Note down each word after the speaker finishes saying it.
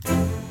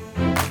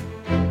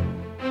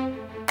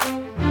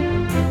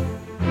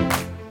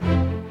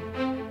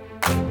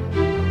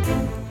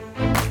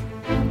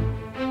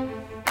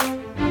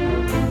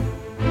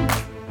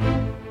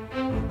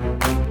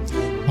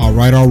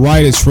All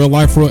right. It's Real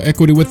Life, Real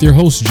Equity with your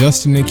hosts,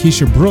 Justin and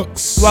Keisha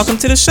Brooks. Welcome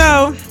to the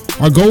show.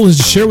 Our goal is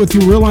to share with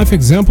you real-life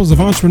examples of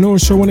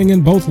entrepreneurs who are winning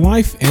in both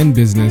life and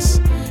business.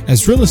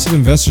 As real estate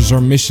investors,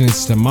 our mission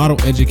is to model,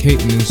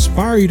 educate, and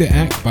inspire you to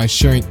act by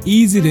sharing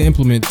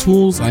easy-to-implement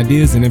tools,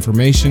 ideas, and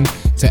information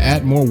to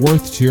add more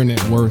worth to your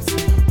net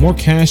worth. More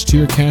cash to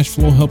your cash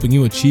flow, helping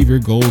you achieve your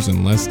goals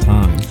in less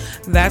time.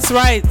 That's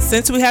right.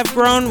 Since we have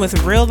grown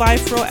with Real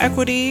Life, Real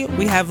Equity,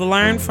 we have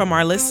learned from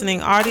our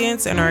listening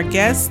audience and our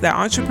guests that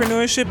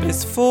entrepreneurship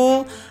is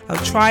full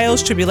of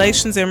trials,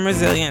 tribulations, and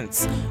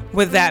resilience.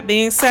 With that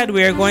being said,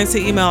 we are going to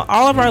email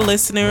all of our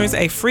listeners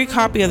a free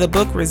copy of the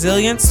book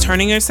Resilience,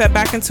 Turning Your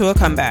Setback into a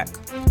Comeback.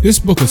 This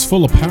book is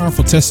full of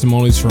powerful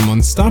testimonies from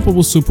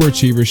unstoppable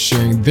superachievers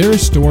sharing their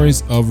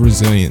stories of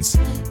resilience.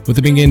 With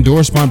it being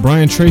endorsed by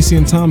Brian Tracy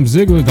and Tom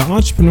Ziegler, the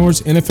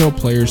entrepreneurs, NFL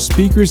players,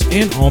 speakers,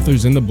 and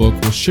authors in the book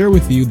will share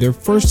with you their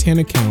firsthand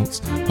accounts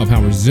of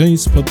how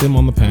resilience put them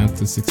on the path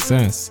to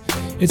success.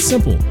 It's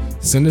simple.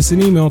 Send us an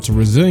email to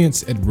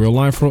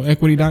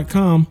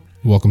resilience@realliferealequity.com.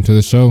 Welcome to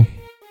the show.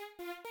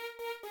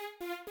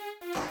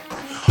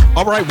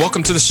 All right,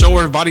 welcome to the show,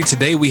 everybody.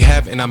 Today we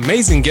have an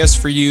amazing guest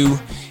for you.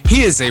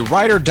 He is a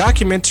writer,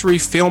 documentary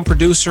film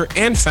producer,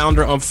 and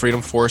founder of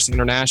Freedom Force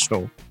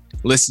International.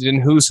 Listed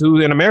in Who's Who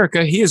in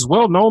America, he is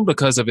well known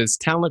because of his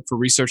talent for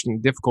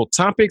researching difficult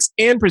topics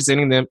and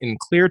presenting them in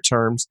clear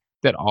terms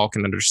that all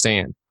can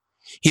understand.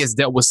 He has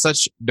dealt with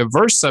such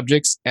diverse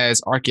subjects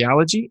as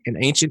archaeology and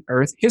ancient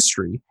Earth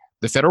history,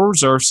 the Federal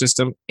Reserve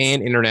System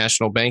and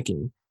international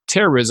banking,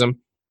 terrorism,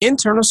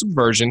 internal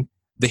subversion,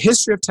 the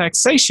history of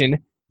taxation,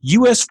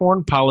 U.S.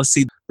 foreign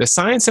policy, the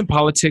science and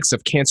politics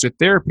of cancer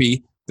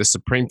therapy, the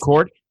Supreme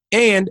Court,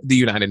 and the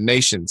United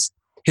Nations.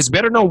 His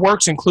better-known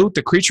works include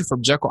The Creature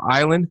from Jekyll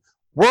Island,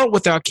 World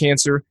Without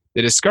Cancer,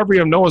 The Discovery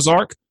of Noah's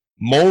Ark,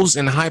 Moles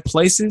in High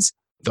Places,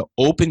 The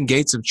Open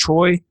Gates of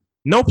Troy,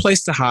 No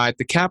Place to Hide,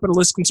 The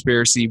Capitalist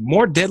Conspiracy,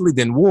 More Deadly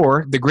Than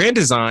War, The Grand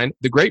Design,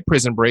 The Great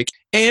Prison Break,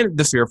 and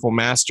The Fearful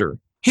Master.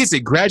 He's a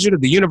graduate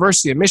of the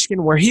University of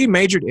Michigan, where he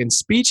majored in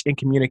speech and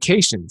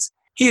communications.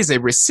 He is a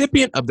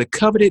recipient of the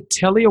coveted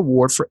Telly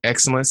Award for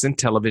Excellence in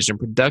Television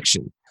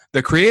Production,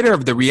 the creator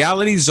of the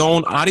Reality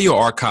Zone Audio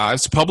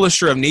Archives,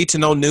 publisher of Need to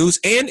Know News,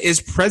 and is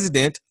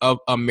president of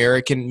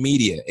American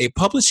Media, a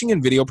publishing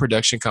and video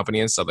production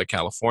company in Southern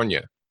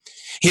California.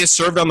 He has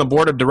served on the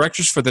board of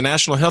directors for the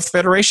National Health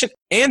Federation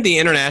and the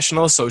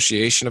International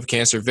Association of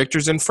Cancer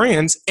Victims and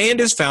Friends, and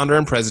is founder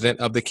and president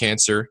of the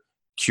Cancer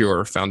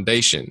Cure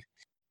Foundation.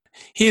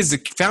 He is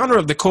the founder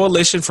of the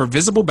Coalition for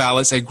Visible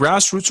Ballots, a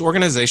grassroots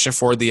organization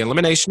for the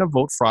elimination of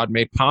vote fraud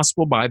made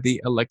possible by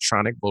the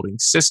electronic voting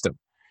system.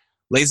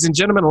 Ladies and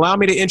gentlemen, allow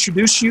me to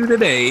introduce you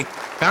today,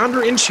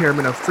 founder and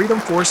chairman of Freedom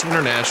Force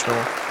International,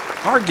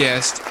 our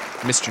guest,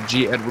 Mr.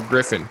 G. Edward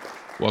Griffin.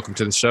 Welcome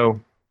to the show.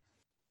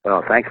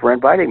 Well, thanks for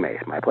inviting me.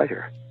 It's my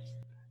pleasure.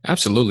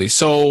 Absolutely.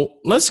 So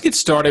let's get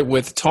started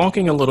with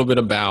talking a little bit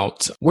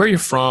about where you're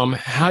from,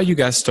 how you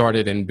guys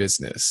started in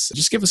business.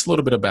 Just give us a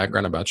little bit of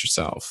background about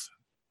yourself.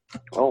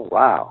 Oh,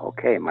 wow.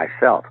 Okay,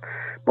 myself.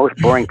 Most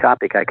boring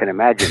topic I can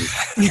imagine.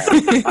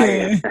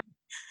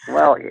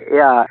 Well,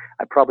 yeah,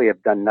 I probably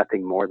have done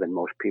nothing more than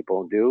most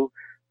people do.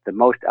 The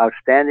most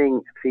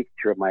outstanding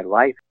feature of my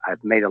life,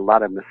 I've made a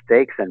lot of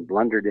mistakes and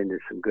blundered into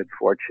some good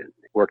fortune.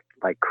 Worked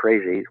like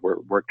crazy,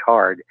 worked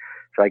hard.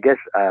 So I guess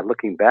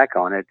looking back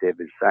on it, it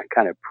was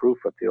kind of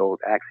proof of the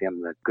old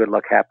axiom that good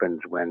luck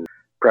happens when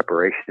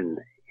preparation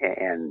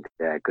and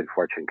good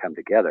fortune come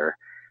together.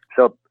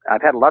 So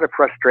I've had a lot of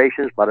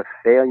frustrations, a lot of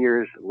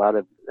failures, a lot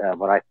of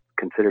what I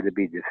consider to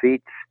be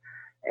defeats,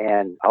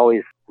 and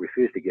always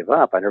refused to give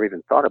up. I never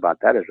even thought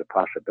about that as a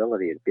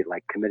possibility. It'd be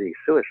like committing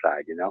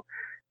suicide, you know.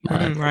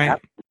 Right.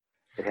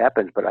 It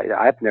happens, but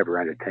I've never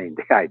entertained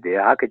the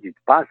idea. How could you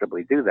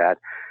possibly do that?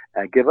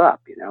 Give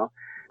up, you know.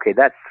 Okay,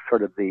 that's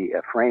sort of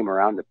the frame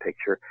around the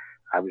picture.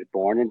 I was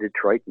born in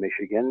Detroit,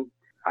 Michigan.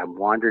 I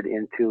wandered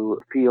into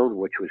a field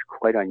which was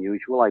quite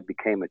unusual. I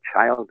became a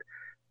child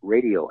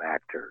radio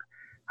actor.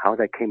 How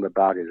that came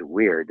about is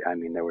weird. I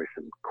mean, there were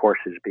some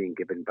courses being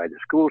given by the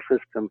school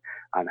system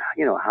on,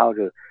 you know, how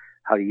to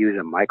use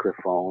a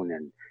microphone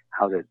and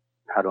how to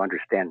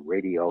understand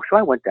radio. So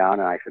I went down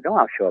and I said, "Oh,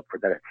 I'll show up for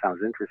that. It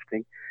sounds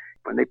interesting."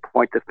 When they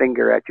point the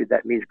finger at you,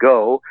 that means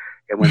go,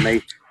 and when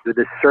they do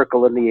the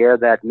circle in the air,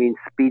 that means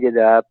speed it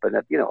up, and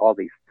that, you know, all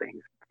these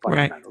things.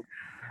 Right.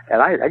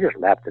 And I just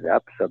lapped it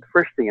up. So the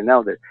first thing you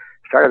know, that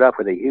started off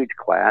with a huge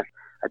class.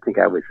 I think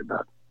I was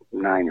about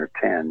 9 or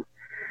 10,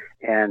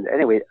 and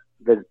anyway.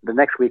 The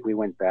next week we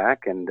went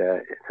back, and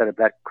instead of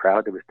that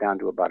crowd, it was down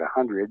to about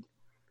 100,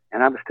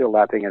 and I was still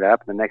lapping it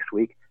up. The next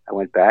week I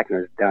went back, and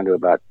it was down to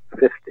about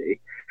 50. The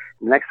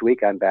next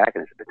week I'm back,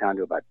 and it's down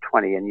to about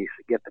 20, and you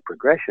get the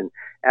progression.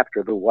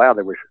 After a little while,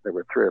 there were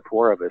 3 or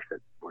 4 of us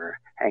that were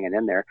hanging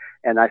in there,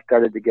 and I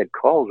started to get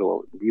calls.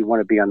 Well, do you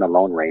want to be on the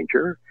Lone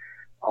Ranger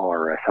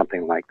or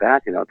something like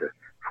that? You know, the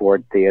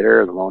Ford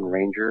Theater, the Lone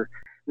Ranger.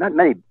 Not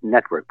many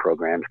network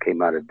programs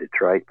came out of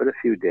Detroit, but a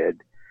few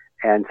did.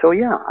 And so,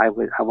 yeah, I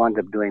wound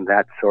up doing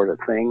that sort of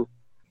thing.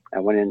 I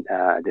went in,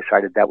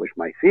 decided that was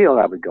my field.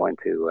 I would go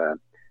into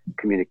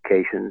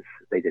communications.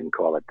 They didn't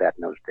call it that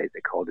in those days.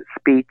 They called it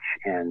speech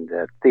and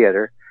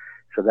theater.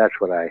 So that's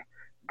what I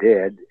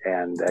did.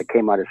 And I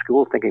came out of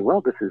school thinking,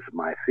 well, this is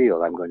my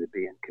field. I'm going to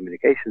be in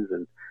communications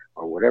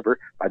or whatever.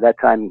 By that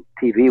time,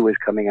 TV was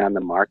coming on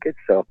the market.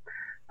 So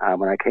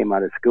when I came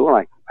out of school,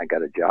 I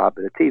got a job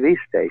at a TV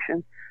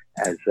station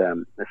as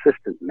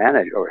assistant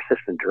manager or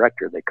assistant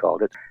director, they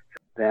called it.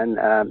 Then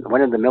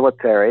went in the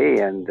military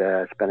and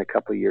spent a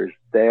couple of years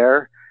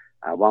there.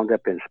 I wound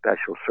up in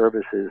special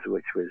services,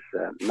 which was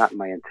not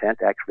my intent.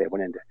 Actually, I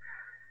went into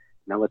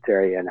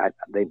military and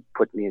they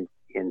put me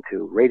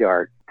into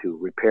radar to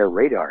repair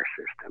radar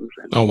systems.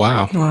 And, oh,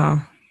 wow.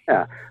 Wow.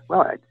 Yeah.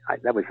 Well,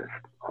 that was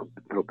a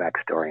little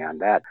backstory on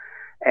that.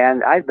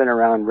 And I've been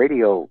around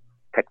radio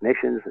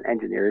technicians and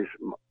engineers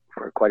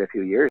for quite a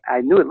few years.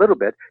 I knew a little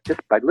bit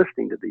just by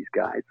listening to these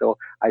guys. So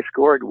I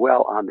scored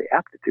well on the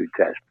aptitude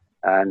test.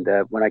 And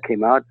when I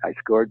came out, I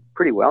scored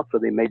pretty well. So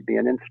they made me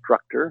an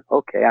instructor.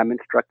 Okay, I'm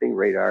instructing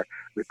radar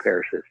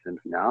repair systems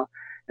now.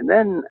 And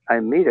then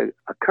I meet a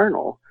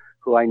colonel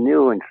who I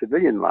knew in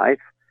civilian life,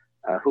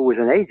 who was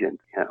an agent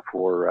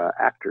for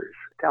actors,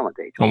 talent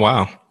agent. Oh,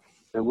 wow.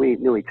 And we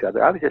knew each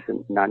other. I was just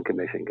a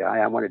non-commissioned guy.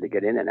 I wanted to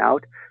get in and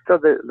out. So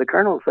the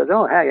colonel says,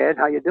 oh, hey, Ed,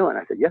 how you doing?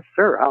 I said, yes,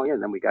 sir. How are you?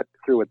 And then we got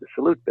through with the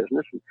salute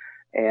business.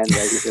 And he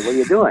said, what are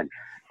you doing?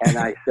 And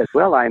I said,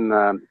 well,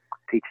 I'm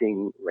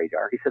teaching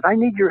radar. He said, I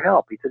need your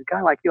help. He said, a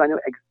guy like you, I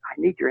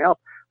need your help.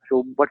 I said,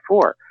 well, what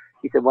for?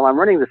 He said, well, I'm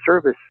running the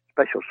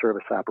special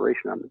service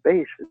operation on the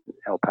base in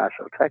El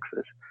Paso,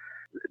 Texas.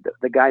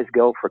 The guys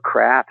go for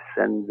crafts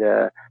and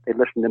they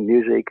listen to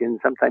music, and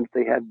sometimes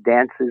they have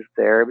dances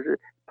there. It was a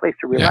place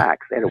to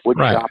relax. They had a wood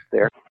shop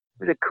there. It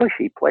was a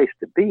cushy place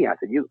to be. I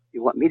said, you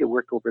want me to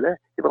work over there?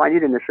 He said, well, I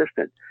need an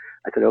assistant.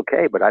 I said,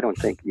 okay, but I don't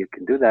think you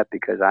can do that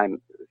because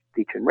I'm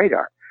teaching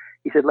radar.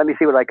 He said, let me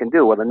see what I can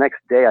do. Well, the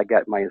next day I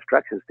got my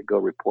instructions to go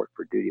report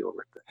for duty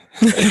over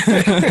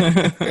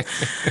there.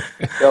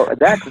 So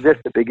that's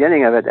just the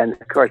beginning of it. And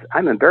of course,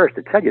 I'm embarrassed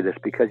to tell you this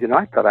because,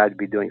 I thought I'd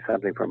be doing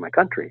something for my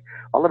country.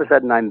 All of a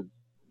sudden I'm,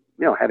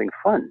 having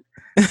fun.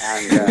 And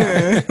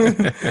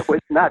it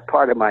was not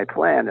part of my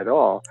plan at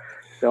all.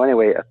 So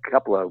anyway, a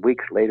couple of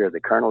weeks later, the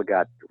colonel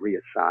got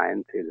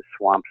reassigned to the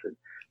swamps in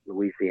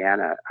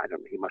Louisiana.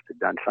 He must have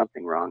done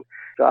something wrong.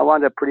 So I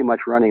wound up pretty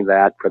much running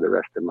that for the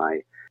rest of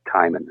my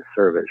time in the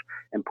service.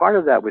 And part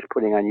of that was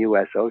putting on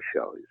USO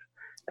shows.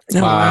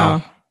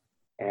 Wow.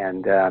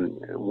 And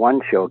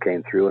one show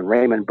came through, and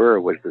Raymond Burr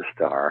was the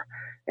star.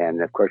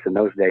 And of course, in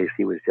those days,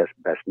 he was just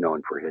best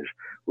known for his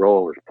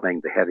role as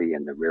playing the heavy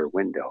in the Rear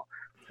Window.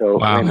 So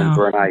Raymond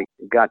Burr and I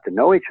got to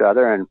know each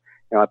other, and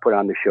I put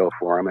on the show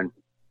for him. And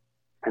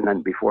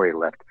then before he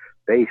left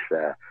base,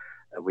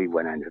 we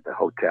went into the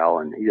hotel,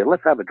 and he said,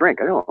 let's have a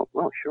drink. I said, oh,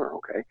 well, sure,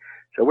 okay.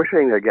 So we're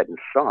sitting there getting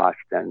sauced,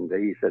 and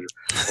he said,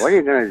 what are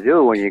you going to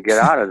do when you get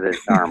out of this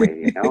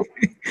army, And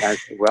I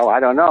said, well, I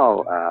don't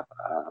know,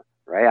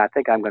 Ray. I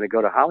think I'm going to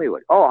go to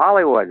Hollywood. Oh,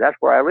 Hollywood, that's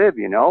where I live,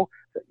 I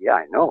said, yeah,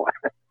 I know.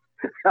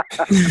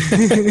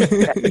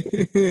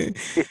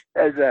 He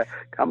says,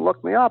 come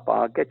look me up.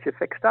 I'll get you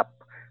fixed up.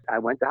 I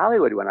went to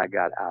Hollywood when I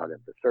got out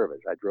of the service.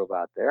 I drove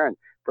out there, and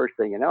first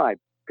thing you know, I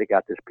pick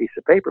out this piece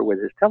of paper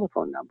with his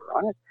telephone number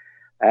on it.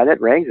 And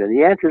it rings, and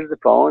he answers the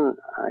phone.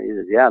 He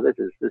says, yeah, this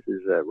is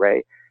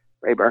Ray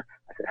Burr.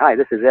 I said, hi,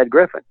 this is Ed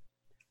Griffin.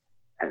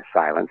 And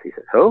silence. He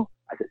said, who?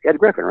 I said, Ed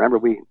Griffin. Remember,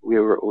 we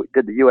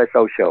did the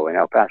USO show in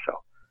El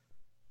Paso.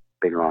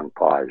 Big, long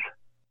pause.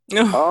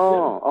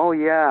 Oh,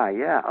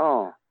 yeah.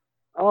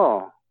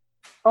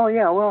 Oh,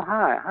 yeah, well,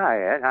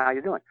 hi, Ed. How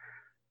you doing?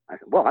 I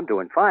said, well, I'm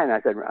doing fine. I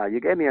said,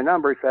 you gave me your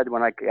number, said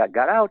when I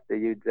got out that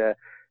you'd,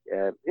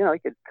 you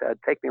could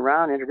take me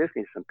around, introduce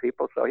me to some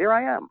people. So here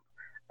I am.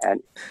 And,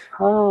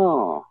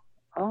 oh,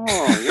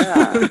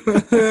 yeah.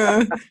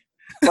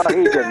 Well,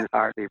 he didn't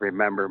hardly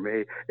remember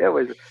me.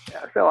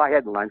 So I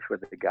had lunch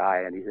with the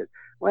guy, and he said,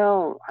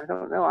 well, I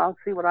don't know. I'll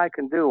see what I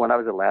can do. When I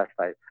was the last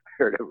I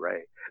heard of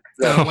Ray.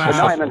 So but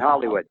now I'm in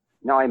Hollywood.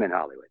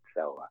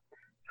 So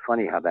it's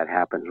funny how that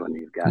happens when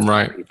you've got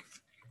people.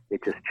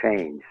 It just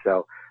changed.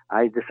 So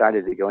I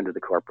decided to go into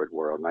the corporate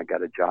world, and I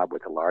got a job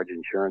with a large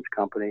insurance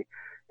company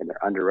in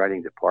their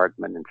underwriting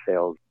department and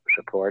sales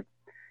support.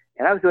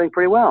 And I was doing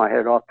pretty well. I had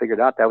it all figured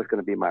out. That was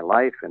going to be my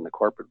life in the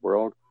corporate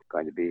world.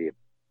 Going to be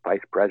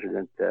vice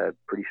president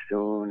pretty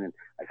soon. And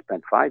I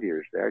spent 5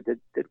 years there. Did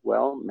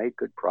well, made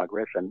good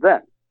progress. And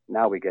then,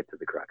 now we get to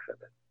the crux of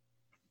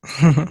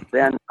it.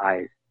 Then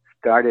I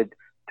started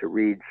to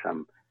read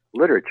some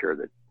literature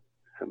that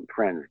some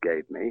friends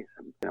gave me.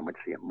 I went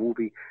to see a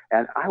movie.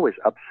 And I was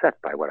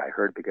upset by what I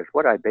heard, because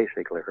what I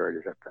basically heard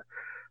is that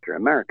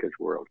America's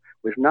world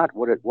was not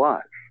what it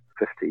was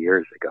 50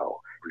 years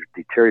ago. It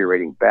was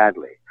deteriorating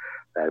badly.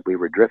 That we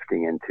were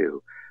drifting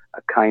into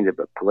a kind of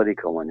a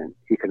political and an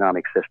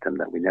economic system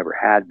that we never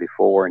had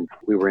before, and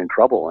we were in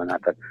trouble. And I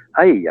thought,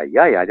 I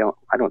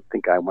don't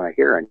think I want to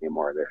hear any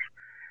more of this.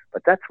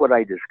 But that's what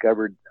I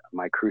discovered,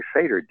 my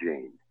crusader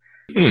gene.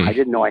 I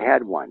didn't know I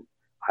had one.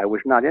 I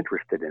was not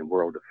interested in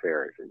world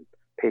affairs and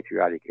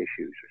patriotic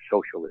issues or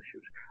social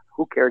issues.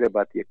 Who cared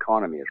about the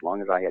economy as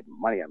long as I had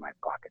money in my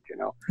pocket,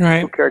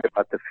 Right. Who cared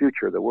about the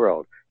future of the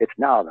world? It's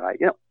now that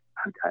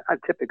I'm a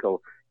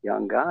typical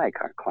young guy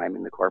kind of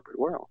climbing the corporate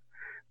world.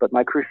 But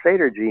my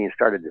crusader gene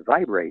started to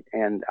vibrate,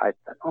 and I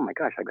thought, oh my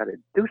gosh, I've got to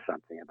do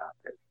something about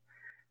this.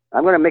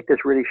 I'm going to make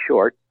this really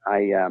short.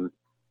 I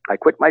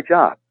quit my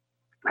job.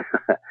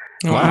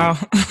 Wow.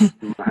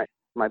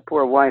 My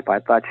poor wife, I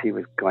thought she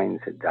was going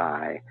to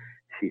die.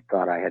 She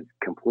thought I had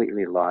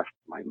completely lost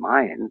my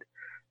mind,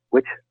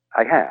 which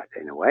I had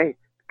in a way,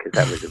 because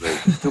that was a very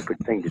stupid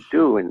thing to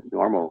do in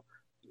normal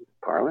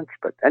parlance.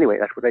 But anyway,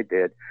 that's what I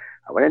did.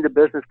 I went into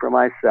business for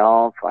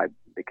myself. I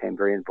became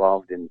very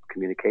involved in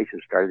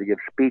communications, started to give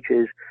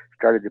speeches,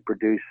 started to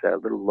produce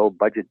little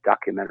low-budget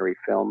documentary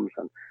films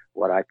on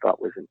what I thought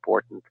was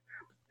important,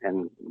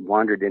 and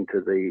wandered into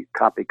the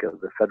topic of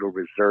the Federal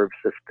Reserve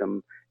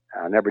System.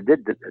 I never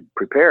did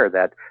prepare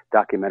that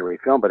documentary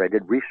film, but I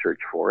did research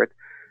for it.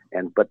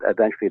 But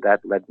eventually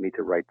that led me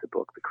to write the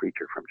book, The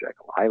Creature from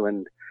Jekyll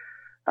Island.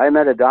 I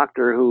met a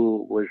doctor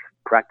who was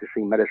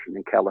practicing medicine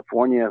in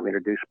California, who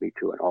introduced me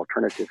to an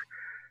alternative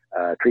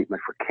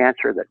treatment for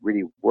cancer that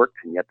really worked,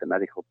 and yet the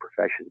medical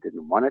profession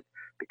didn't want it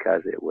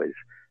because it was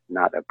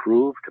not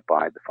approved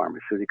by the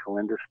pharmaceutical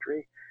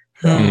industry.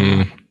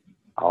 So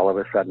all of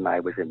a sudden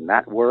I was in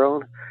that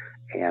world,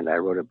 and I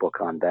wrote a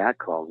book on that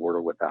called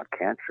World Without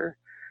Cancer,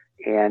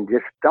 and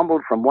just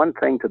stumbled from one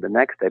thing to the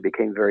next. I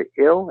became very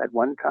ill at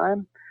one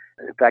time.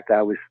 In fact,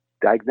 I was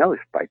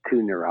diagnosed by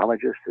 2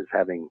 neurologists as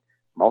having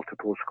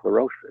multiple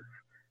sclerosis.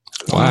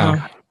 Wow.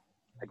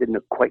 I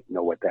didn't quite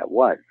know what that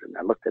was, and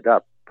I looked it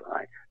up.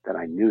 Then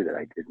I knew that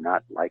I did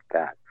not like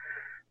that.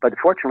 But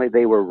fortunately,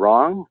 they were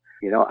wrong.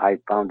 I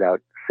found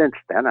out since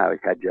then I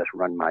had just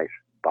run my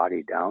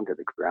body down to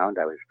the ground.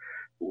 I was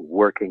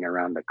working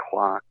around the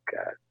clock.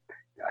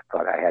 I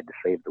thought I had to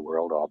save the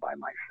world all by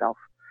myself.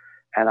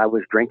 And I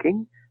was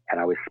drinking, and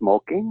I was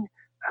smoking,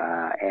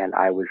 and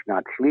I was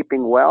not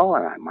sleeping well,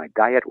 and my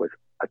diet was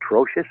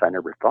atrocious. I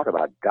never thought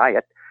about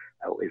diet.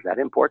 Is that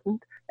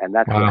important? And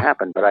that's what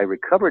happened. But I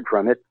recovered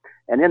from it.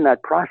 And in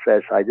that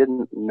process, I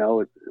didn't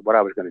know what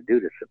I was going to do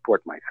to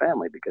support my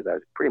family, because I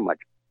was pretty much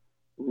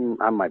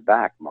on my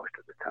back most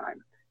of the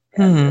time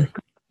and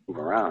move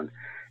around.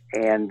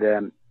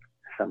 And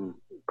some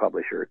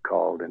publisher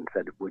called and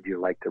said, would you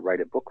like to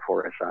write a book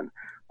for us on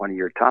one of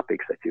your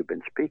topics that you've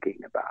been speaking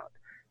about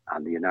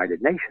on the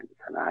United Nations?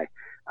 And I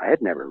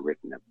had never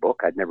written a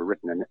book. I'd never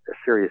written a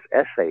serious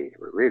essay,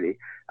 really.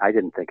 I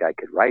didn't think I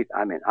could write.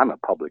 I mean, I'm a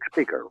public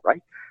speaker,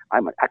 right?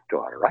 I'm an actor,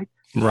 right?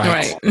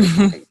 Right.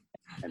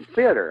 And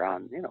theater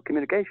on,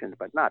 communications,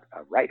 but not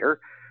a writer.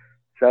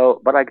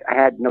 So, but I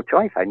had no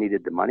choice. I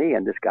needed the money,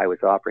 and this guy was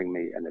offering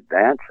me an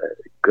advance, a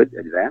good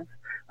advance.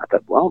 I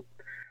thought, well,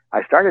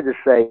 I started to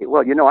say,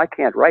 well, I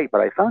can't write,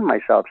 but I found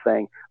myself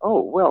saying,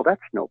 oh, well,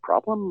 that's no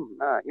problem,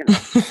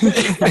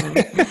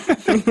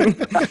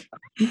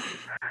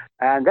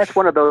 And that's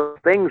one of those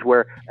things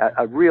where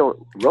a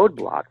real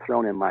roadblock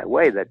thrown in my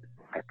way that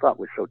I thought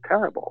was so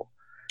terrible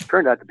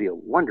turned out to be a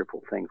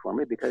wonderful thing for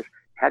me, because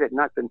had it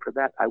not been for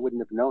that, I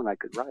wouldn't have known I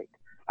could write.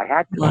 I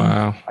had to.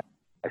 Wow.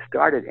 I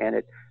started, and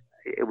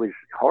it was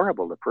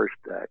horrible the first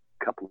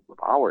couple of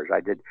hours.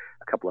 I did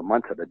a couple of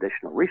months of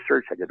additional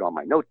research. I did all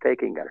my note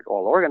taking, got it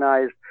all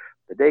organized.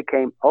 The day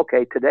came,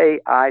 okay,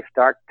 today I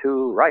start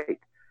to write.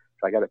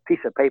 So I got a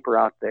piece of paper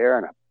out there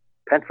and a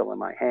pencil in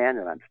my hand,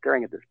 and I'm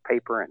staring at this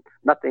paper, and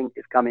nothing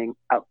is coming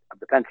out of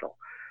the pencil.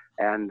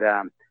 And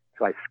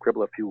so I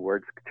scribble a few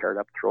words, tear it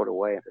up, throw it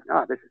away. I said,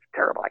 no, this is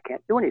terrible. I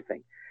can't do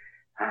anything.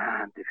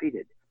 I'm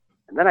defeated.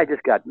 And then I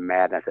just got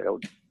mad, and I said, oh,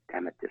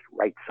 damn it, just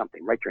write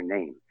something, write your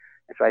name.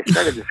 And so I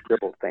started to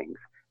scribble things,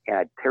 and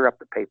I'd tear up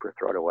the paper,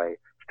 throw it away,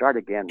 start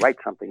again, write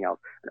something else.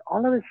 And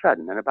all of a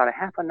sudden, in about a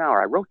half an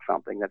hour, I wrote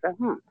something that said,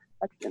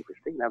 that's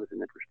interesting. That was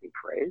an interesting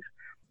phrase.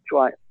 So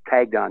I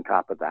tagged on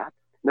top of that.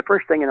 And the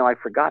first thing, I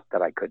forgot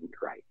that I couldn't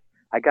write.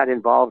 I got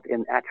involved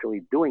in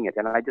actually doing it,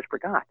 and I just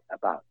forgot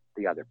about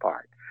the other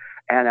part.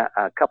 And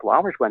a couple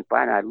hours went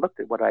by, and I looked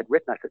at what I'd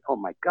written. I said, oh,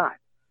 my God,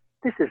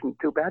 this isn't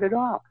too bad at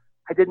all.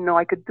 I didn't know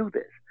I could do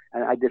this.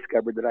 And I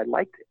discovered that I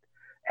liked it.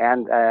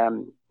 And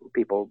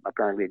people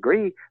apparently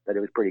agree that it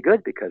was pretty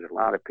good, because a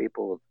lot of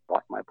people have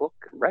bought my book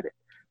and read it,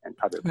 and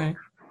other books.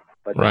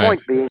 But the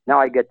point being, now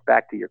I get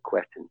back to your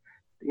question,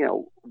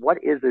 what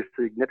is there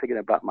significant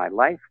about my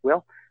life?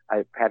 Well,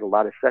 I've had a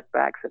lot of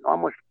setbacks, and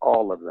almost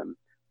all of them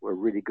were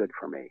really good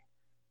for me.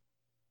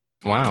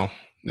 Wow.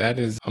 That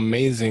is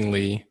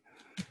amazingly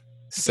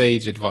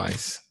sage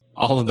advice.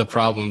 All of the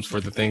problems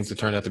were the things that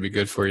turned out to be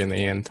good for you in the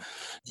end.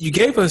 You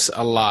gave us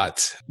a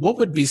lot. What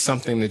would be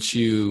something that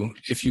you,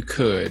 if you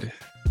could,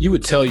 you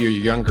would tell your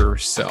younger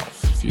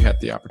self if you had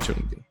the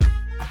opportunity?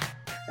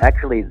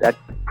 Actually, that's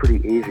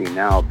pretty easy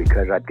now,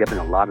 because I've given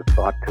a lot of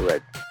thought to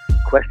it.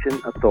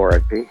 Question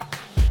authority,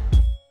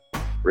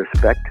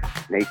 respect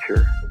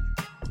nature,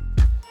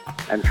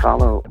 and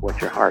follow what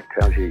your heart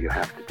tells you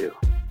have to do.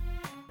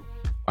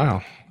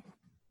 Wow.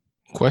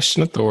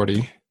 Question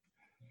authority,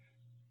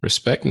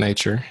 respect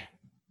nature,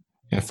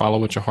 and follow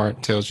what your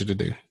heart tells you to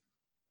do.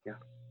 Yeah.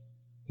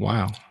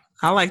 Wow.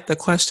 I like the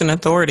question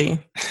authority.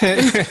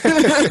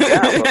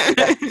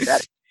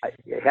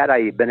 Had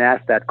I been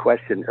asked that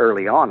question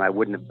early on, I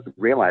wouldn't have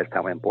realized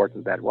how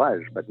important that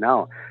was. But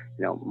now,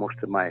 most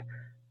of my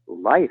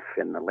life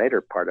in the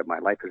later part of my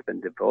life has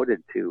been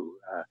devoted to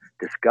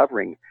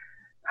discovering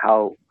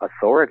how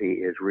authority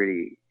is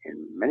really,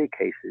 in many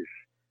cases,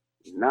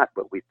 not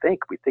what we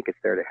think. We think it's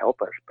there to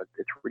help us, but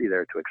it's really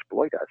there to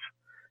exploit us.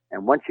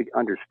 And once you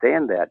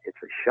understand that,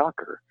 it's a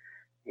shocker.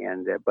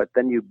 And but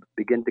then you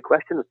begin to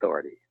question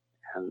authority,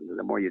 and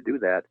the more you do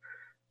that,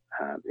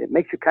 it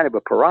makes you kind of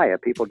a pariah.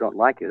 People don't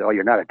like you. Oh,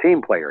 you're not a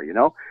team player,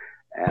 And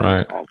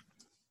right.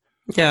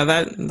 Yeah,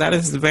 that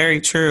is very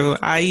true.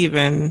 I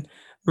even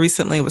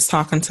recently was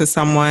talking to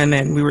someone,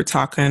 and we were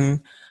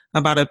talking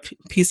about a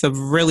piece of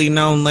really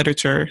known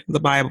literature, the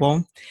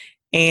Bible.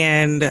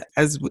 And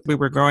as we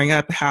were growing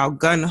up, how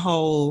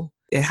gun-ho,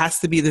 it has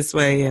to be this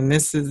way, and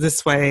this is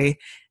this way.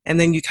 And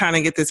then you kind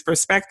of get this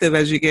perspective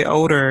as you get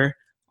older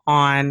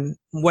on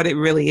what it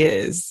really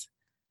is.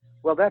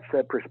 Well, that's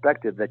a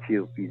perspective that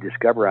you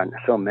discover on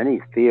so many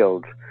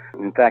fields.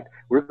 In fact,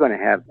 we're going to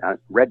have a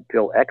Red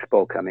Pill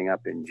Expo coming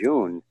up in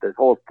June. The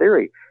whole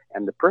theory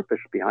and the purpose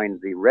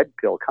behind the red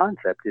pill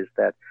concept is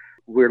that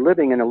we're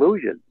living in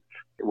illusions.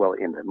 Well,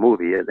 in the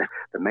movie,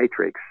 The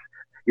Matrix,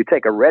 you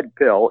take a red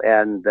pill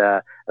and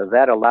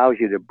that allows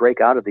you to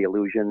break out of the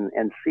illusion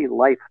and see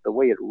life the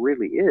way it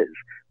really is,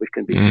 which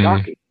can be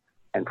shocking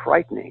and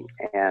frightening,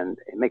 and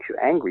it makes you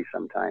angry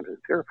sometimes and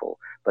fearful.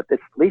 But at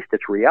least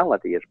it's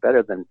reality. It's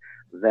better than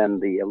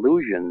the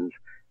illusions.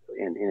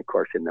 And of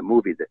course, in the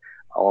movie, that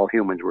all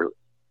humans were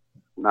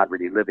not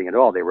really living at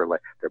all. They were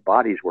like, their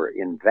bodies were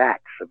in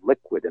vats of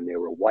liquid, and they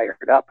were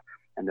wired up,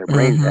 and their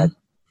brains had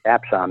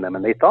apps on them,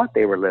 and they thought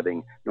they were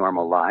living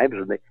normal lives,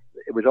 and it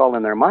was all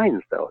in their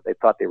minds, though. They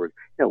thought they were,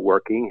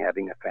 working,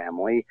 having a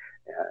family,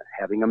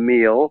 having a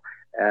meal,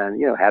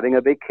 and having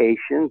a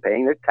vacation,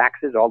 paying their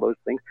taxes, all those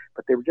things,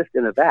 but they were just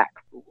in a vat.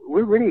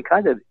 We're really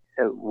kind of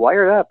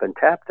wired up and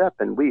tapped up,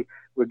 and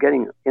we're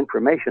getting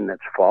information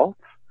that's false,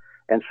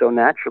 and so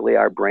naturally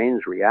our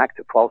brains react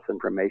to false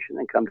information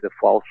and come to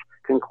false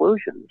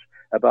conclusions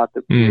about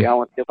the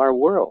reality of our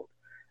world.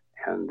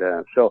 And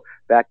so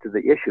back to the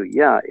issue,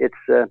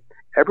 it's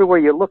everywhere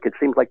you look, it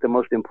seems like the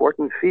most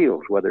important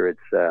fields, whether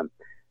it's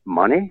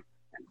money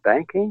and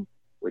banking,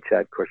 which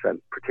of course I'm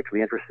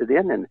particularly interested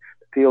in, and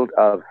field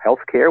of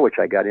healthcare, which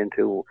I got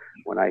into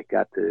when I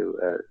got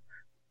to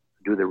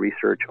do the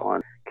research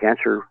on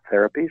cancer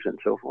therapies and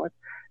so forth.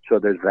 So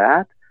there's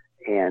that.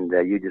 And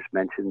you just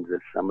mentioned that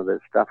some of the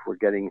stuff we're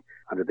getting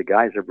under the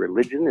guise of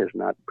religion is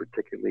not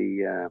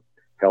particularly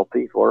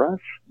healthy for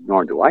us,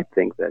 nor do I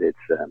think that it's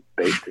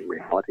based in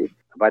reality.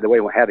 By the way,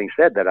 having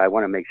said that, I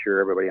want to make sure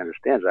everybody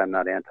understands I'm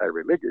not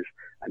anti-religious.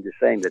 I'm just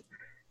saying that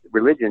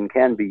religion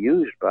can be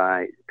used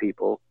by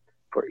people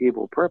for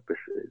evil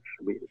purposes.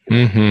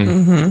 There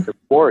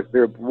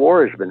have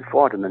wars been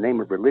fought in the name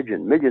of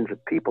religion. Millions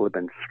of people have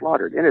been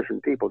slaughtered,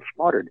 innocent people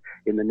slaughtered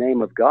in the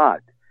name of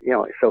God.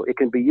 So it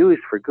can be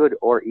used for good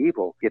or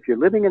evil. If you're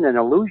living in an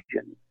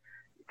illusion,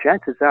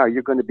 chances are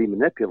you're going to be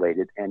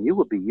manipulated, and you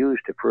will be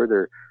used to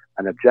further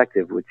an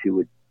objective which you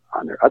would,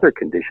 under other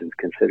conditions,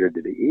 consider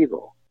to be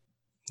evil.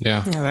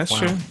 Yeah, that's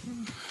true.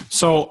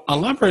 So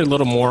elaborate a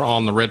little more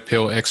on the Red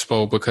Pill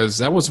Expo, because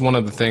that was one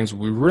of the things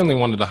we really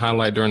wanted to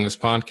highlight during this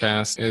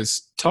podcast,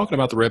 is talking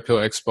about the Red Pill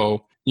Expo.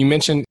 You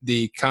mentioned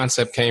the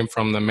concept came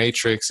from the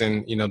Matrix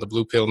and, the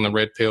blue pill and the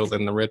red pill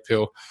and the red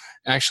pill.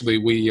 Actually,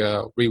 we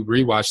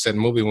rewatched that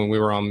movie when we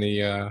were on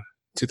the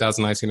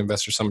 2019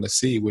 Investor Summit at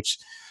Sea, which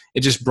it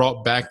just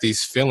brought back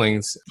these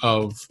feelings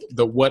of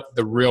what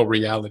the real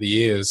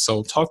reality is.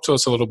 So talk to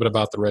us a little bit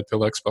about the Red Pill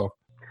Expo.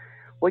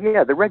 Well,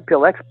 the Red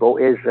Pill Expo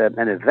is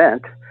an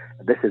event.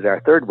 This is our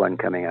third one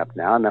coming up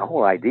now, and the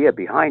whole idea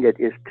behind it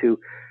is to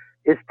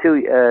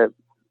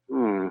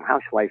how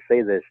shall I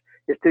say this?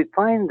 Is to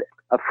find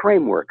a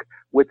framework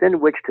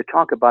within which to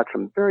talk about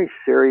some very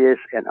serious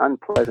and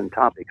unpleasant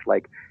topics,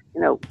 like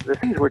the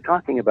things we're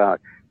talking about,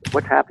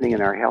 what's happening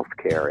in our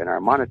healthcare, in our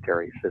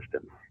monetary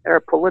system, in our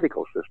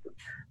political system.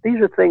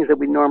 These are things that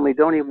we normally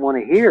don't even want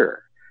to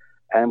hear.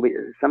 And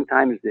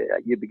sometimes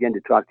you begin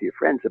to talk to your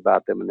friends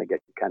about them, and they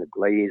get kind of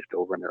glazed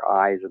over in their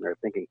eyes, and they're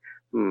thinking,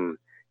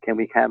 can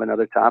we have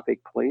another topic,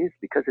 please?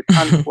 Because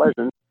it's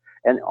unpleasant,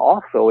 and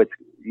also it's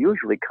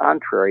usually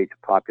contrary to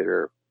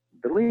popular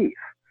belief.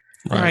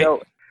 Right.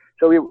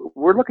 So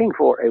we're looking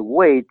for a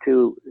way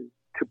to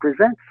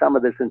present some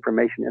of this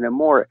information in a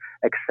more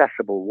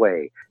accessible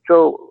way.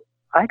 So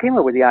I came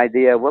up with the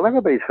idea, well,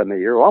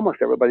 almost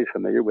everybody's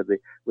familiar with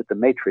the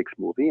Matrix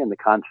movie and the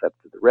concept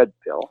of the red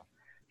pill.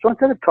 So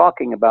instead of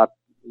talking about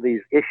these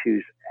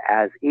issues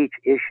as each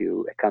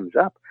issue comes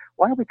up,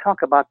 why don't we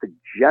talk about the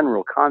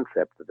general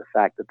concept of the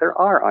fact that there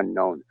are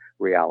unknown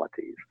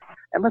realities?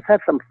 And let's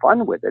have some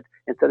fun with it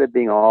instead of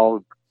being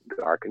all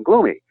dark and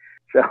gloomy.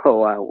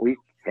 So we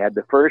had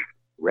the first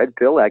Red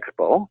Pill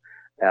Expo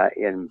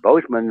in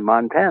Bozeman,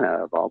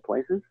 Montana, of all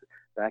places,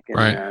 back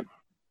in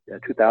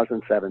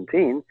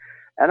 2017.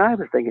 And I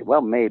was thinking,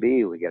 well,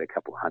 maybe we get a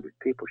couple hundred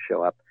people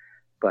show up.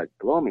 But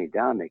blow me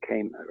down, they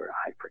came,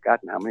 I'd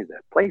forgotten how many, the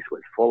place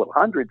was full of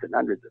hundreds and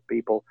hundreds of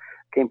people,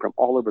 came from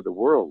all over the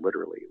world,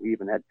 literally. We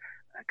even had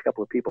a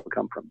couple of people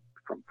come from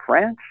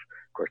France.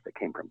 Of course, they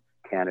came from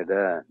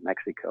Canada,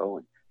 Mexico,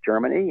 and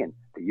Germany, and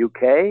the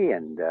UK,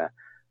 and I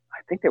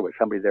think there was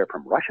somebody there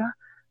from Russia.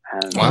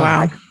 And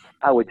wow.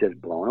 I was just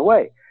blown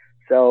away.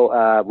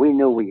 So we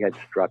knew we had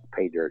struck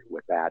pay dirt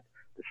with that.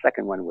 The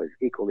second one was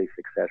equally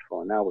successful,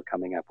 and now we're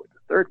coming up with the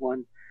third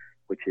one,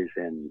 which is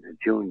in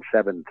June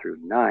 7 through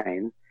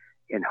 9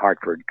 in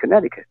Hartford,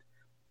 Connecticut.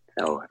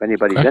 So if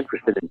anybody's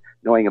interested in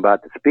knowing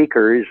about the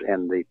speakers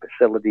and the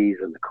facilities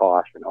and the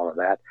cost and all of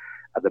that,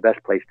 the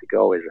best place to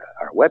go is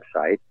our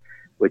website,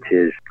 which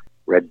is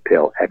Red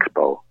Pill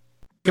Expo.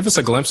 Give us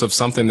a glimpse of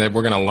something that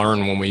we're going to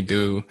learn when we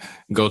do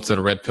go to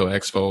the Red Pill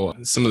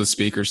Expo, some of the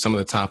speakers, some of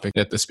the topics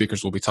that the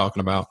speakers will be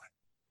talking about.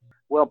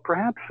 Well,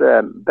 perhaps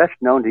best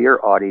known to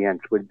your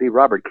audience would be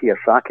Robert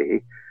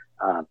Kiyosaki,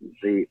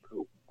 the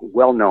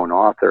well-known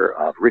author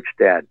of Rich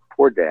Dad,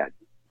 Poor Dad,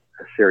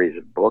 a series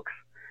of books,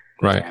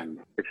 right? And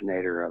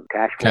originator of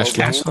Cash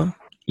Flow.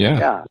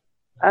 Yeah.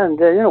 And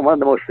one of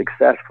the most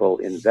successful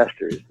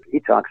investors. He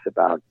talks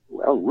about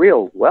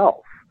real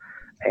wealth,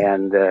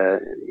 and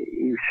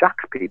he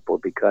shocks people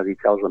because he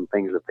tells them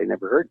things that they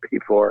never heard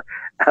before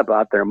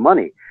about their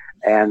money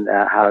and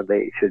how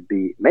they should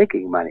be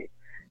making money.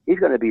 He's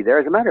going to be there.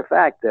 As a matter of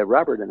fact,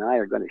 Robert and I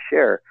are going to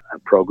share a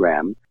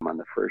program on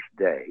the first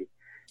day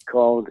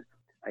called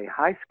A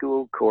High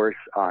School Course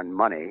on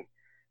Money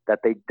That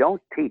They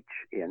Don't Teach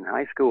in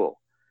High School.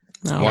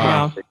 Oh,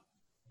 wow.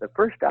 The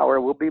first hour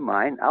will be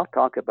mine. I'll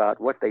talk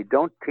about what they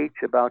don't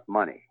teach about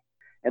money.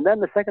 And then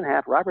the second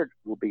half, Robert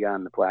will be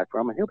on the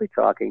platform, and he'll be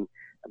talking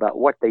about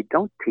what they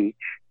don't teach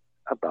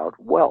about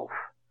wealth.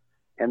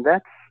 And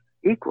that's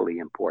equally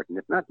important,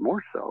 if not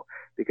more so,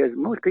 because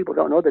most people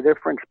don't know the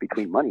difference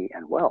between money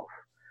and wealth.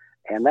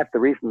 And that's the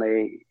reason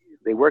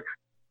they work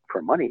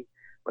for money,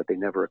 but they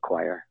never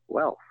acquire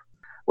wealth.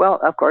 Well,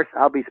 of course,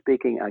 I'll be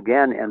speaking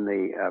again in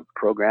the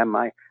program.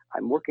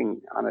 I'm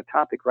working on a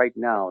topic right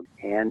now,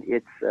 and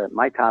it's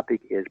my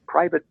topic is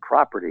private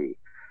property,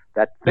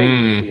 that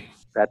thing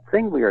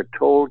we are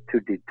told to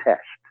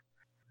detest.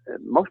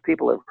 Most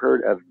people have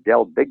heard of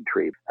Del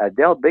Bigtree.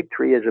 Del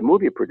Bigtree is a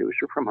movie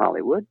producer from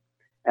Hollywood,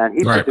 and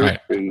he produced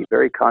a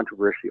very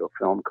controversial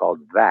film called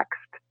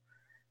Vaxxed.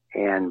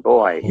 And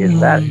boy, is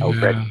that a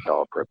red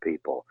pill for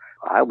people.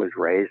 I was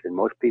raised, and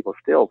most people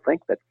still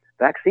think that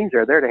vaccines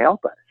are there to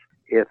help us.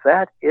 If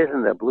that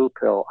isn't a blue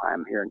pill,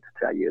 I'm here to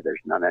tell you there's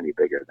none any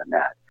bigger than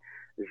that.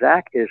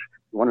 Zach is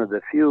one of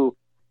the few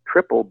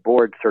triple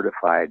board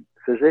certified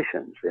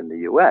physicians in the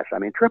U.S. I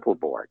mean, triple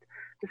board.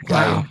 This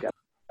guy has got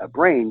a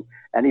brain,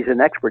 and he's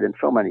an expert in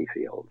so many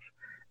fields,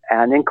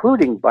 and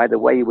including, by the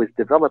way, he was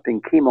developing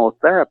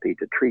chemotherapy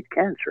to treat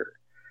cancer.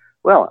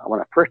 Well,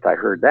 when first I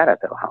heard that, I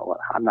thought, well,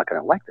 I'm not going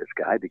to like this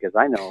guy because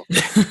I know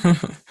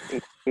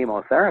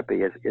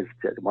chemotherapy is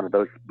just one of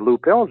those blue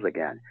pills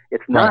again.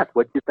 It's not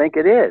what you think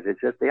it is.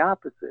 It's just the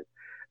opposite.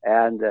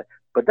 And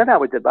but then I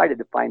was delighted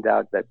to find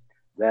out that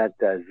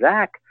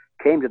Zach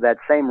came to that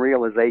same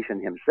realization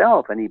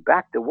himself, and he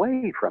backed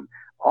away from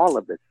all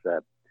of this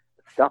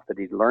stuff that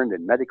he'd learned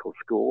in medical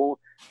school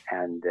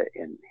and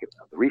in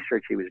the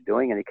research he was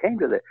doing, and he came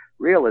to the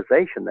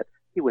realization that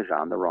he was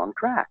on the wrong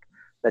track.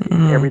 That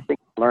everything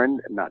he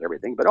learned, not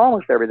everything, but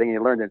almost everything he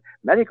learned in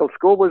medical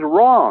school was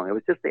wrong. It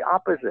was just the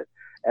opposite.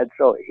 And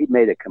so he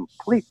made a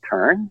complete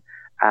turn,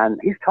 and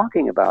he's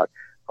talking about,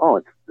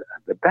 it's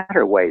the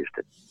better ways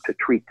to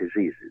treat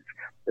diseases,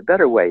 the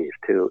better ways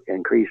to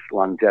increase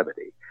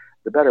longevity,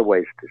 the better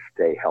ways to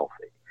stay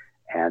healthy.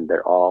 And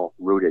they're all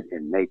rooted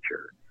in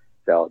nature.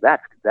 So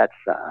that's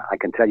I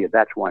can tell you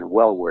that's one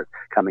well worth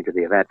coming to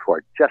the event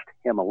for, just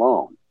him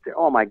alone.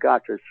 Oh my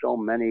gosh, there's so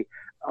many.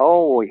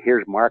 Oh,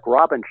 here's Mark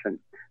Robinson.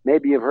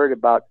 Maybe you've heard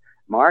about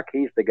Mark.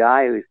 He's the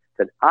guy who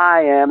said,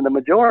 I am the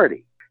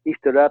majority. He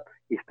stood up,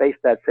 he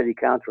faced that city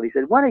council. He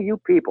said, when are you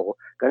people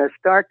going to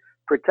start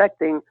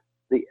protecting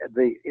the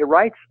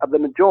rights of the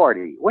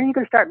majority? When are you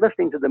going to start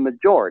listening to the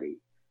majority?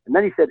 And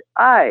then he said,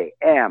 I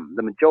am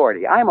the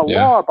majority. I'm a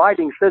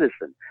law-abiding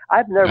citizen.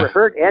 I've never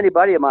hurt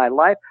anybody in my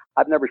life.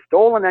 I've never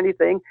stolen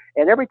anything.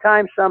 And every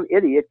time some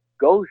idiot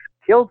killed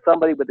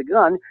somebody with a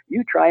gun,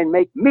 you try and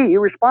make me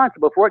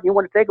responsible for it, and you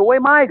want to take away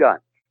my gun.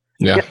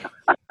 Yeah.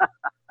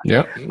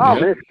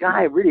 This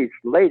guy really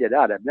laid it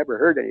out. I've never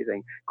heard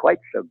anything quite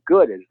so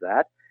good as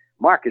that.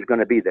 Mark is going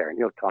to be there, and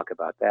he'll talk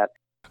about that.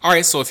 All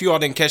right, so if you all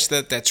didn't catch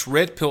that, that's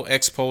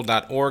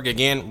redpillexpo.org.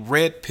 Again,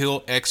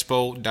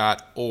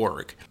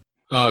 redpillexpo.org.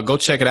 Go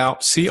check it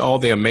out. See all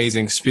the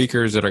amazing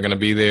speakers that are going to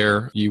be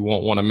there. You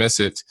won't want to miss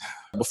it.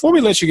 Before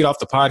we let you get off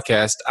the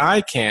podcast,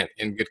 I can't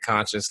in good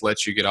conscience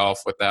let you get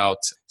off without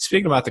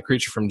speaking about the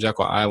creature from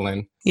Jekyll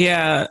Island.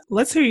 Yeah,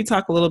 let's hear you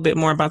talk a little bit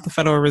more about the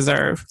Federal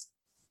Reserve.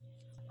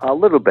 A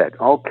little bit.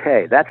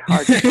 Okay, that's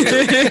hard to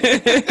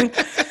do.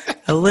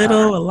 A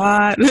little, a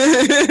lot.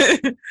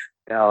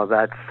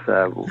 That's,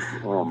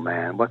 oh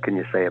man, what can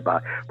you say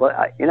about it? Well,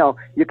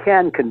 you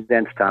can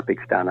condense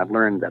topics down. I've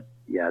learned that,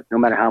 no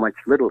matter how much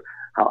little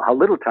how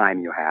little time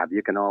you have,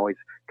 you can always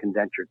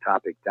condense your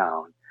topic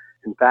down.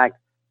 In fact,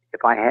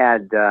 if I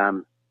had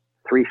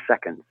 3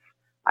 seconds,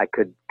 I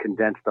could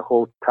condense the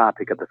whole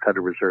topic of the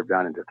Federal Reserve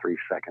down into 3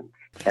 seconds.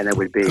 And it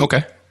would be,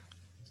 okay.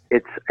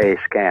 It's a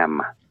scam.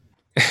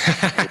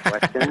 Any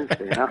questions?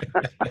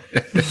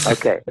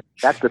 Okay,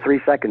 that's the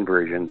 3-second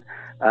version.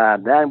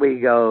 Then we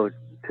go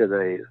to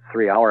the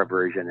 3-hour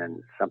version,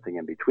 and something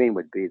in between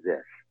would be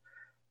this,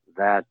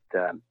 that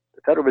the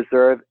Federal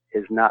Reserve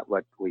is not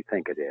what we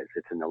think it is.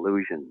 It's an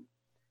illusion.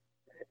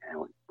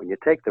 And when you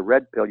take the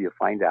red pill, you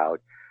find out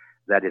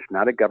that it's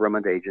not a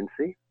government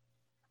agency.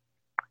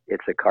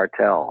 It's a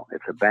cartel.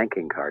 It's a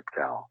banking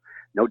cartel.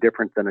 No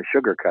different than a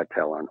sugar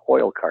cartel or an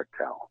oil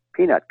cartel,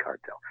 peanut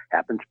cartel.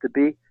 Happens to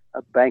be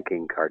a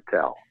banking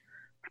cartel.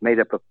 It's made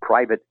up of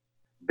private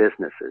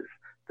businesses,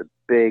 the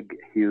big,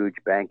 huge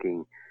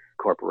banking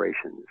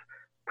corporations,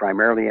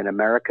 primarily in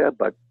America,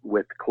 but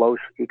with close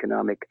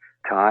economic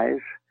ties,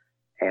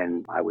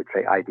 and I would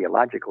say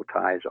ideological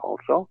ties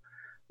also,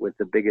 with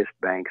the biggest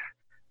banks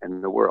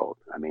in the world.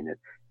 I mean,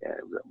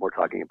 we're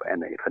talking about,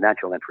 and the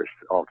financial interests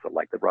also,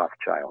 like the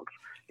Rothschilds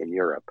in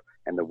Europe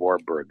and the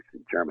Warburgs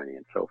in Germany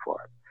and so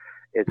forth.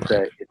 It's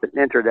an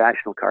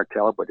international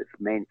cartel, but its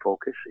main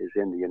focus is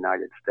in the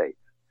United States.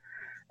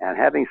 And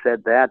having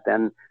said that,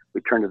 then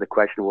we turn to the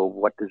question, well,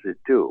 what does it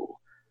do?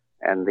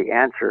 And the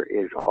answer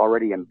is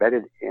already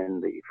embedded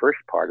in the first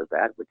part of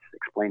that, which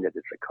explained that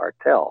it's a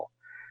cartel.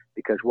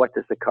 Because what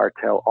does the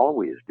cartel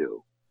always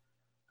do?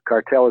 The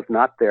cartel is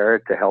not there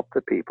to help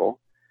the people.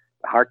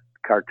 The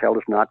cartel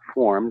is not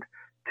formed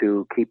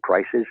to keep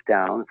prices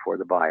down for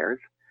the buyers.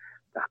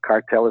 The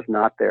cartel is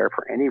not there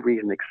for any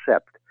reason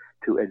except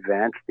to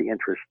advance the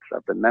interests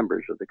of the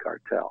members of the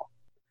cartel.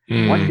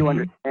 Mm-hmm. Once you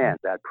understand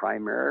that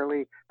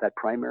primary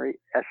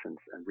essence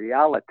and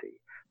reality,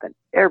 then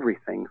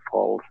everything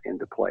falls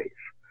into place.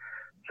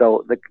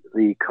 So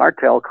the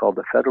cartel, called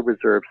the Federal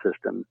Reserve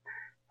System,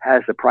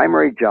 has the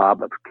primary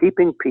job of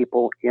keeping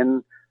people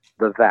in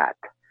the vat,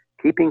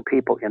 keeping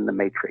people in the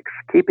matrix,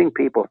 keeping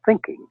people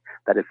thinking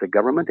that it's a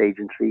government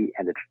agency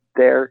and it's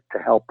there to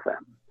help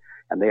them.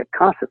 And they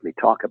constantly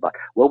talk about,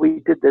 well,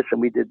 we did this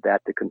and we did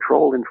that to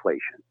control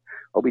inflation.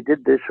 Or we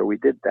did this or we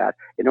did that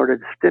in order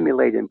to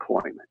stimulate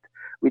employment.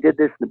 We did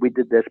this and we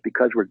did this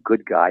because we're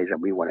good guys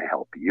and we want to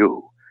help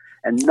you.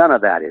 And none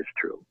of that is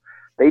true.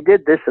 They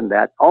did this and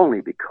that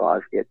only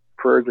because it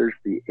furthers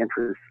the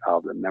interests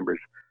of the members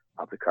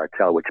of the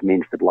cartel, which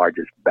means the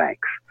largest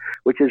banks.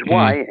 Which is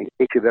why, in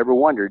case you've ever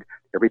wondered,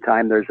 every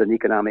time there's an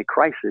economic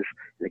crisis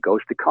and it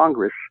goes to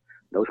Congress,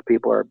 those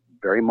people are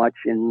very much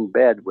in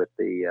bed with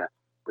the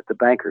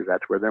bankers.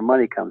 That's where their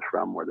money comes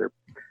from,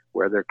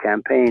 where their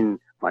campaign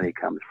money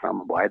comes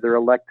from, why they're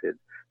elected.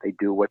 They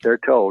do what they're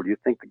told. You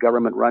think the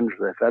government runs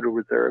the Federal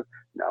Reserve?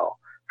 No.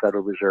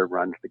 Federal Reserve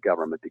runs the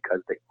government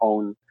because they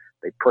own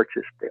the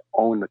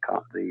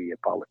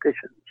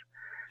politicians.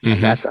 Mm-hmm.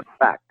 And that's a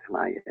fact.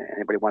 And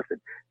anybody wants to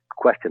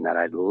question that,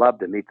 I'd love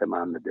to meet them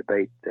on the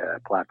debate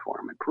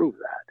platform and prove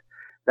that.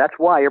 That's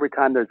why every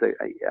time there's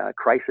a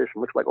crisis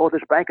and looks like, oh,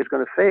 this bank is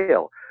going to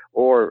fail,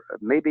 or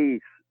maybe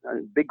a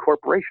big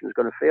corporation is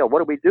going to fail,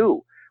 what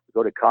do? We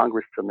go to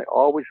Congress and they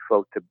always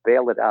vote to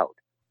bail it out.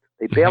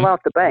 They bail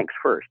out the banks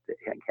first.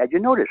 Had you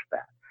noticed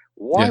that?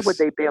 Why would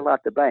they bail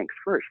out the banks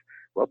first?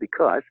 Well,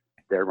 because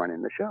they're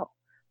running the show.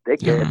 They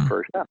get it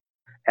first up.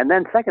 And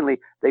then secondly,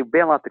 they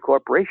bail out the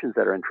corporations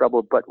that are in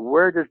trouble, but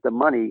where does the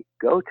money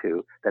go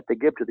to that they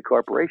give to the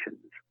corporations?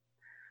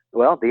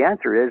 Well, the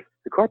answer is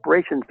the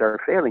corporations are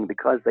failing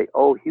because they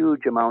owe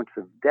huge amounts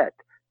of debt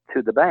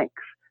to the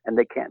banks, and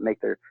they can't make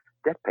their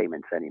debt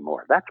payments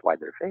anymore. That's why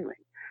they're failing.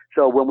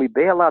 So when we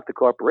bail out the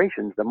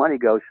corporations, the money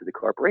goes to the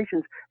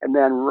corporations and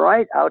then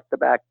right out the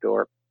back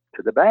door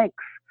to the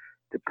banks,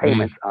 to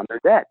payments on their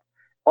debt.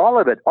 All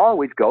of it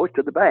always goes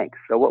to the banks.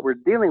 So what we're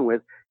dealing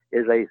with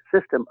is a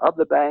system of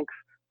the banks,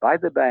 by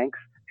the banks,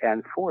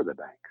 and for the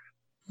banks.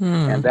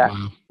 And that's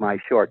my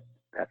short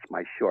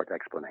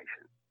explanation.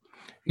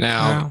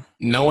 Now,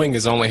 knowing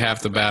is only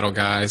half the battle,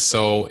 guys.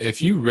 So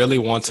if you really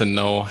want to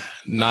know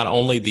not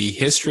only the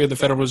history of the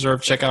Federal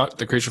Reserve, check out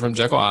The Creature from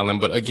Jekyll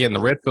Island. But again, the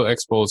Red Pill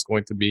Expo is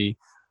going to be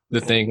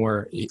the thing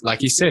where,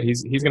 like he said,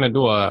 he's going to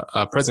do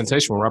a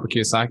presentation with Robert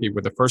Kiyosaki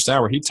where the first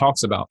hour he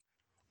talks about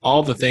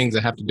all the things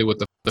that have to do with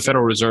the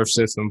Federal Reserve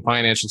System,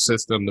 financial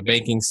system, the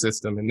banking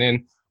system. And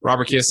then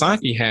Robert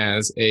Kiyosaki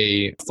has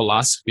a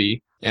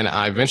philosophy, and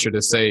I venture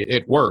to say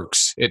it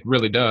works. It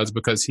really does,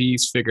 because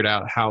he's figured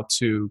out how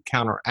to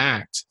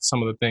counteract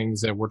some of the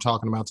things that we're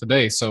talking about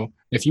today. So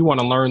if you want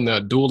to learn the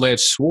dual-edged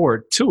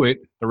sword to it,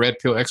 the Red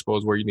Pill Expo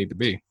is where you need to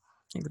be.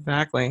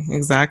 Exactly.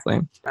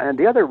 And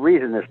the other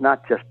reason is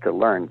not just to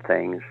learn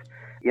things.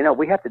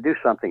 We have to do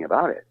something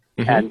about it.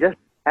 Mm-hmm. And just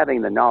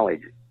having the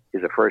knowledge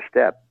is a first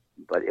step,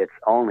 but it's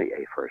only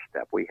a first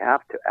step. We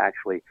have to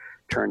actually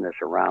turn this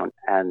around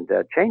and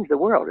change the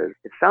world.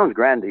 It sounds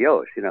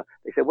grandiose.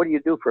 They say, what do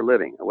you do for a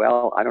living?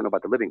 Well, I don't know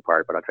about the living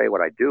part, but I'll tell you what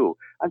I do.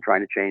 I'm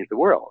trying to change the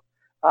world.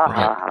 Ha,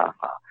 ha, ha,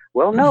 ha.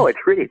 Well, no, it's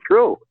really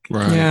true.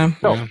 Right. Yeah.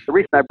 So the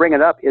reason I bring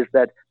it up is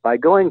that by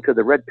going to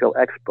the Red Pill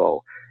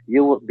Expo,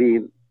 you will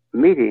be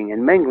meeting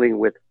and mingling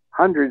with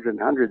hundreds and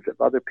hundreds of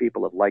other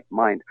people of like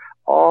mind,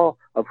 all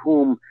of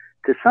whom,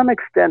 to some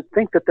extent,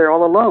 think that they're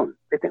all alone.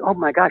 They think, oh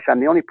my gosh, I'm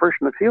the only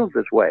person that feels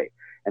this way.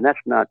 And that's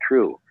not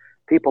true.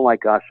 People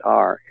like us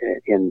are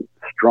in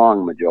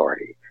strong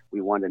majority.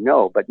 We want to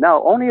know. But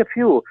now only a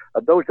few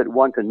of those that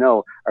want to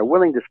know are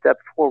willing to step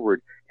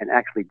forward and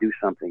actually do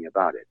something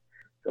about it.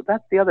 So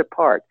that's the other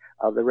part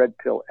of the Red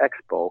Pill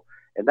Expo.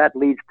 And that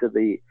leads to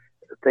the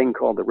thing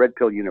called the Red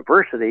Pill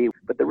University.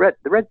 But the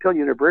Red Pill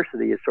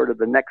University is sort of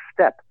the next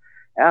step.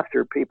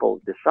 After people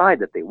decide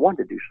that they want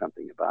to do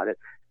something about it,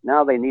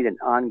 now they need an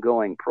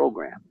ongoing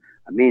program,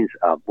 a means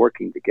of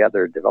working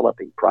together,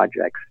 developing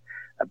projects,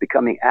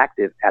 becoming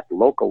active at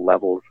local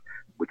levels,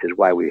 which is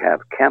why we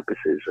have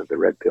campuses of the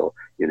Red Pill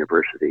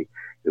University.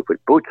 We put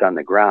boots on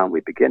the ground,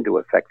 we begin to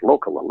affect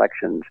local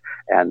elections,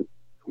 and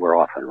we're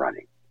off and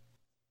running.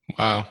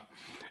 Wow.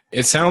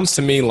 It sounds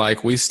to me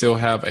like we still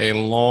have a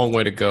long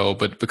way to go,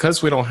 but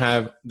because we don't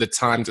have the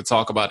time to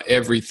talk about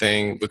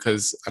everything,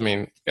 because, I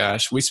mean,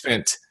 gosh, we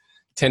spent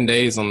 10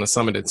 days on the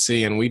Summit at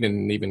Sea and we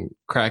didn't even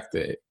crack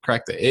the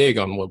egg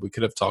on what we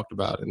could have talked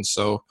about. And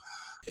so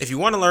if you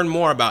want to learn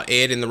more about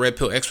Ed and the Red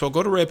Pill Expo,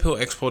 go to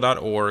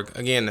redpillexpo.org.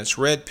 Again, that's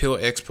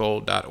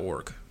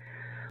redpillexpo.org.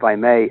 If I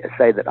may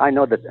say that I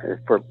know that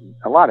for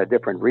a lot of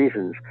different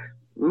reasons,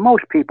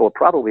 most people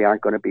probably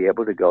aren't going to be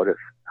able to go to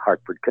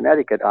Hartford,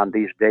 Connecticut on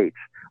these dates.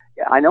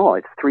 I know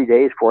it's 3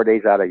 days, 4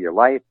 days out of your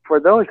life. For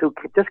those who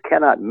just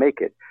cannot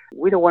make it,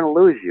 we don't want to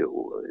lose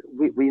you.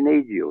 We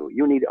need you.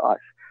 You need us.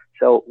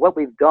 So what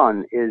we've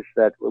done is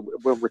that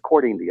we're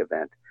recording the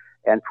event,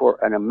 and for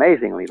an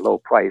amazingly low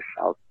price,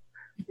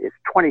 it's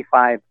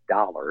 $25,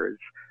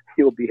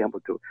 you'll be able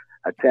to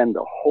attend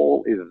the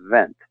whole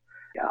event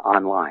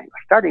online,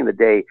 starting the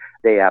day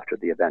after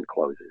the event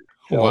closes.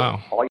 So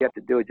wow. All you have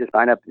to do is just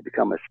sign up to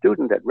become a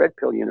student at Red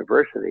Pill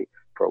University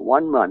for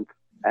 1 month,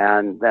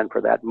 and then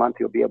for that month,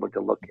 you'll be able to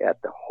look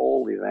at the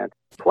whole event,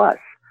 plus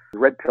the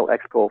Red Pill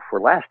Expo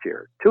for last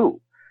year, too,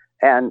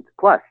 and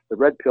plus the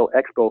Red Pill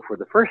Expo for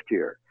the first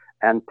year,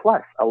 and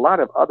plus a lot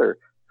of other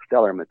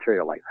stellar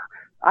material. Like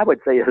I would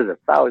say there's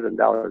 $1,000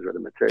 worth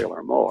of material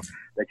or more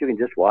that you can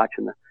just watch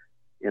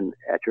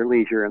at your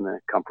leisure in the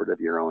comfort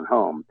of your own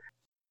home.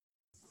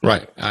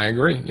 Right. I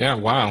agree. Yeah.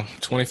 Wow.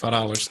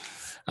 $25.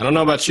 I don't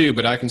know about you,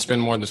 but I can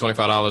spend more than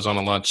 $25 on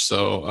a lunch.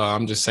 So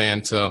I'm just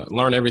saying, to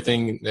learn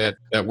everything that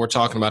we're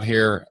talking about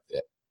here,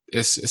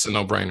 it's a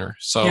no-brainer.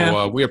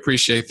 So we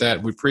appreciate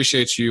that. We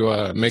appreciate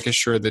you making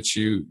sure that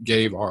you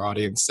gave our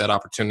audience that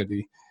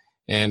opportunity.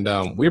 And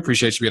we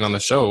appreciate you being on the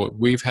show.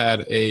 We've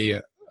had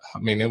it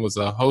was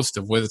a host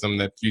of wisdom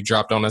that you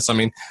dropped on us. I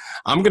mean,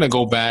 I'm going to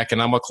go back and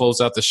I'm going to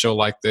close out the show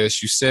like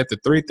this. You said the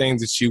 3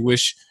 things that you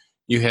wish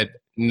you had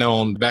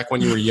known back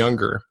when you were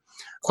younger: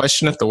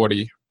 question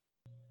authority,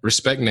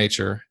 respect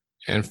nature,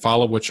 and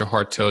follow what your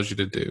heart tells you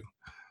to do.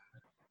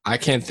 I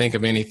can't think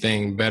of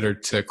anything better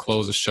to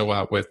close the show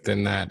out with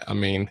than that. I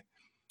mean,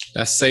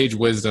 that's sage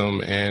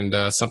wisdom, and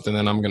something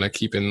that I'm going to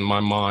keep in my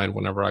mind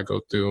whenever I go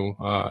through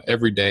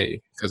every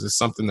day, because it's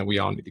something that we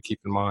all need to keep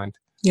in mind.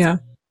 Yeah.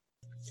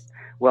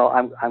 Well,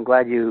 I'm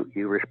glad you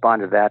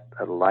respond to that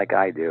like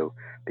I do,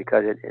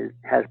 because it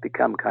has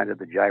become kind of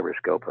the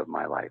gyroscope of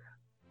my life.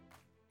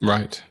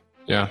 Right.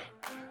 Yeah,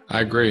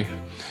 I agree.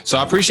 So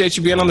I appreciate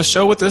you being on the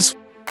show with us.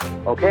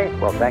 Okay.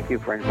 Well, thank you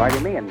for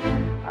inviting me, and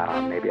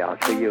maybe I'll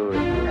see you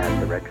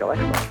at the Red Pill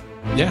Expo.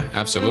 Yeah,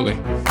 absolutely.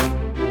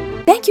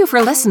 Thank you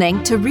for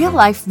listening to Real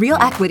Life, Real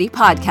Equity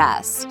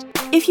podcast.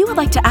 If you would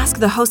like to ask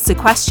the hosts a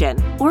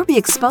question or be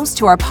exposed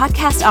to our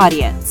podcast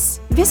audience,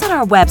 visit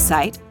our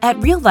website at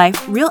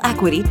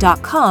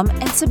realliferealequity.com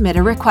and submit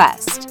a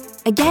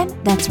request. Again,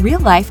 that's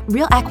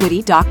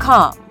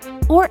realliferealequity.com.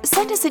 Or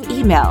send us an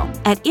email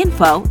at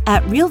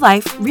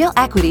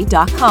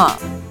info@realliferealequity.com.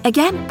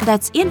 Again,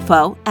 that's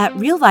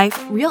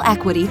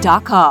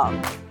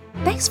info@realliferealequity.com.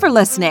 Thanks for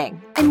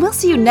listening, and we'll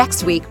see you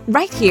next week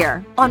right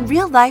here on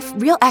Real Life,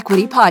 Real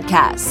Equity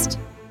podcast.